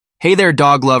Hey there,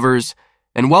 dog lovers,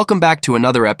 and welcome back to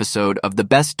another episode of the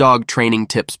Best Dog Training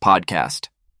Tips podcast.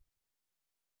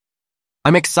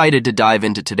 I'm excited to dive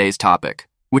into today's topic,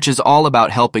 which is all about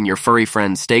helping your furry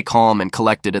friends stay calm and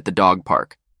collected at the dog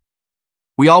park.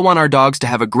 We all want our dogs to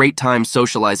have a great time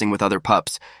socializing with other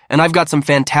pups, and I've got some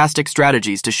fantastic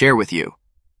strategies to share with you.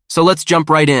 So let's jump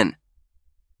right in.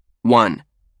 1.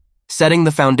 Setting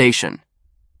the foundation.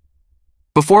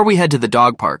 Before we head to the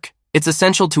dog park, it's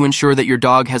essential to ensure that your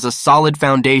dog has a solid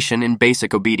foundation in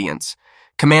basic obedience.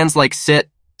 Commands like sit,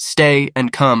 stay,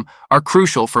 and come are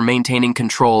crucial for maintaining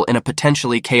control in a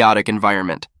potentially chaotic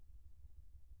environment.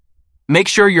 Make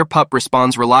sure your pup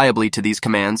responds reliably to these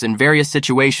commands in various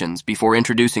situations before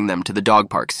introducing them to the dog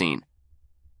park scene.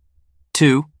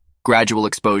 2. Gradual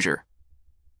exposure.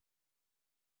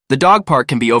 The dog park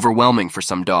can be overwhelming for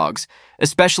some dogs,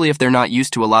 especially if they're not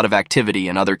used to a lot of activity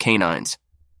and other canines.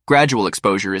 Gradual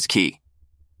exposure is key.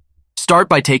 Start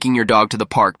by taking your dog to the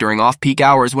park during off-peak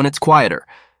hours when it's quieter.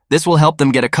 This will help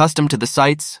them get accustomed to the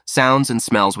sights, sounds, and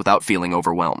smells without feeling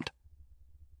overwhelmed.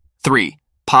 3.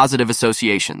 Positive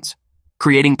associations.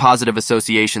 Creating positive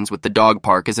associations with the dog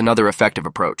park is another effective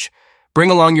approach.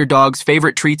 Bring along your dog's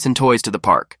favorite treats and toys to the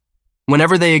park.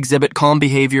 Whenever they exhibit calm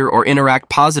behavior or interact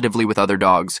positively with other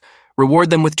dogs,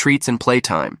 reward them with treats and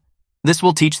playtime. This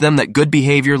will teach them that good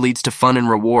behavior leads to fun and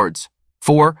rewards.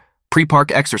 4.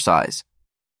 Pre-park exercise.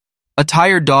 A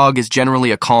tired dog is generally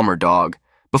a calmer dog.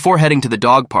 Before heading to the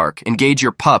dog park, engage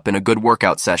your pup in a good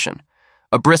workout session.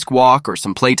 A brisk walk or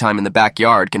some playtime in the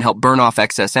backyard can help burn off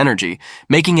excess energy,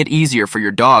 making it easier for your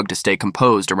dog to stay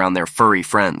composed around their furry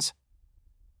friends.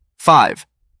 5.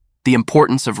 The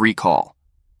importance of recall.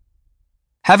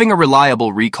 Having a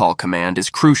reliable recall command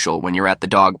is crucial when you're at the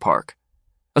dog park.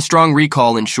 A strong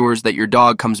recall ensures that your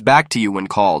dog comes back to you when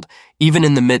called, even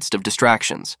in the midst of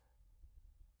distractions.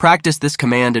 Practice this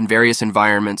command in various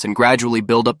environments and gradually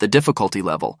build up the difficulty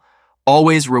level.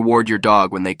 Always reward your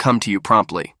dog when they come to you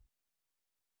promptly.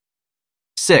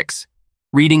 6.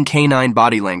 Reading canine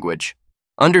body language.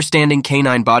 Understanding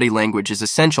canine body language is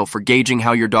essential for gauging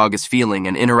how your dog is feeling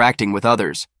and interacting with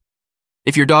others.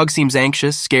 If your dog seems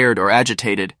anxious, scared, or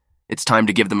agitated, it's time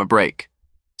to give them a break.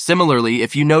 Similarly,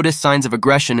 if you notice signs of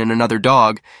aggression in another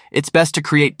dog, it's best to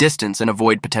create distance and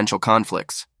avoid potential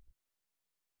conflicts.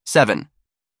 7.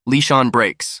 Leash-on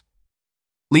breaks.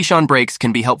 Leash-on breaks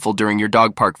can be helpful during your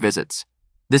dog park visits.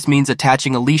 This means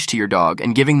attaching a leash to your dog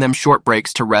and giving them short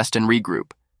breaks to rest and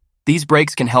regroup. These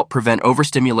breaks can help prevent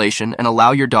overstimulation and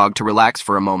allow your dog to relax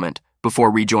for a moment before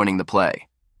rejoining the play.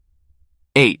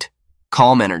 8.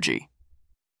 Calm energy.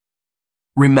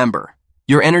 Remember,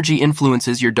 your energy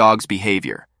influences your dog's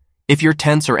behavior. If you're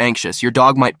tense or anxious, your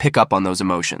dog might pick up on those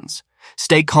emotions.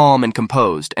 Stay calm and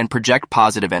composed and project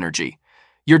positive energy.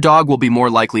 Your dog will be more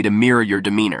likely to mirror your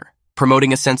demeanor,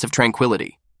 promoting a sense of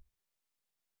tranquility.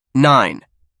 9.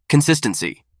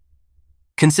 Consistency.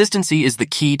 Consistency is the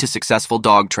key to successful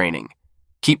dog training.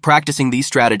 Keep practicing these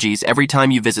strategies every time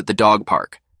you visit the dog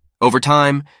park. Over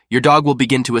time, your dog will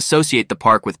begin to associate the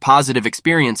park with positive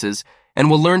experiences and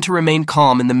will learn to remain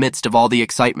calm in the midst of all the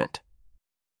excitement.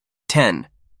 10.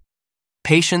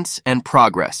 Patience and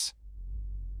progress.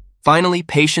 Finally,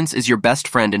 patience is your best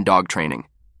friend in dog training.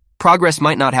 Progress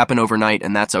might not happen overnight,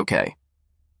 and that's okay.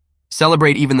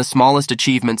 Celebrate even the smallest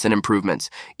achievements and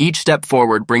improvements. Each step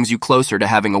forward brings you closer to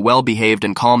having a well-behaved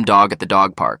and calm dog at the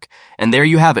dog park. And there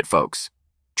you have it, folks.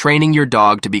 Training your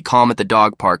dog to be calm at the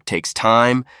dog park takes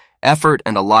time, effort,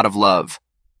 and a lot of love.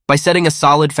 By setting a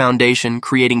solid foundation,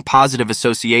 creating positive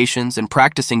associations, and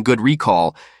practicing good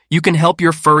recall, you can help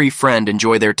your furry friend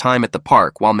enjoy their time at the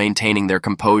park while maintaining their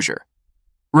composure.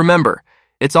 Remember,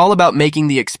 it's all about making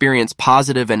the experience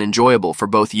positive and enjoyable for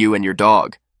both you and your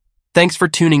dog. Thanks for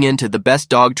tuning in to the Best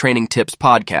Dog Training Tips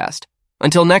podcast.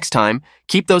 Until next time,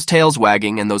 keep those tails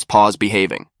wagging and those paws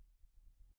behaving.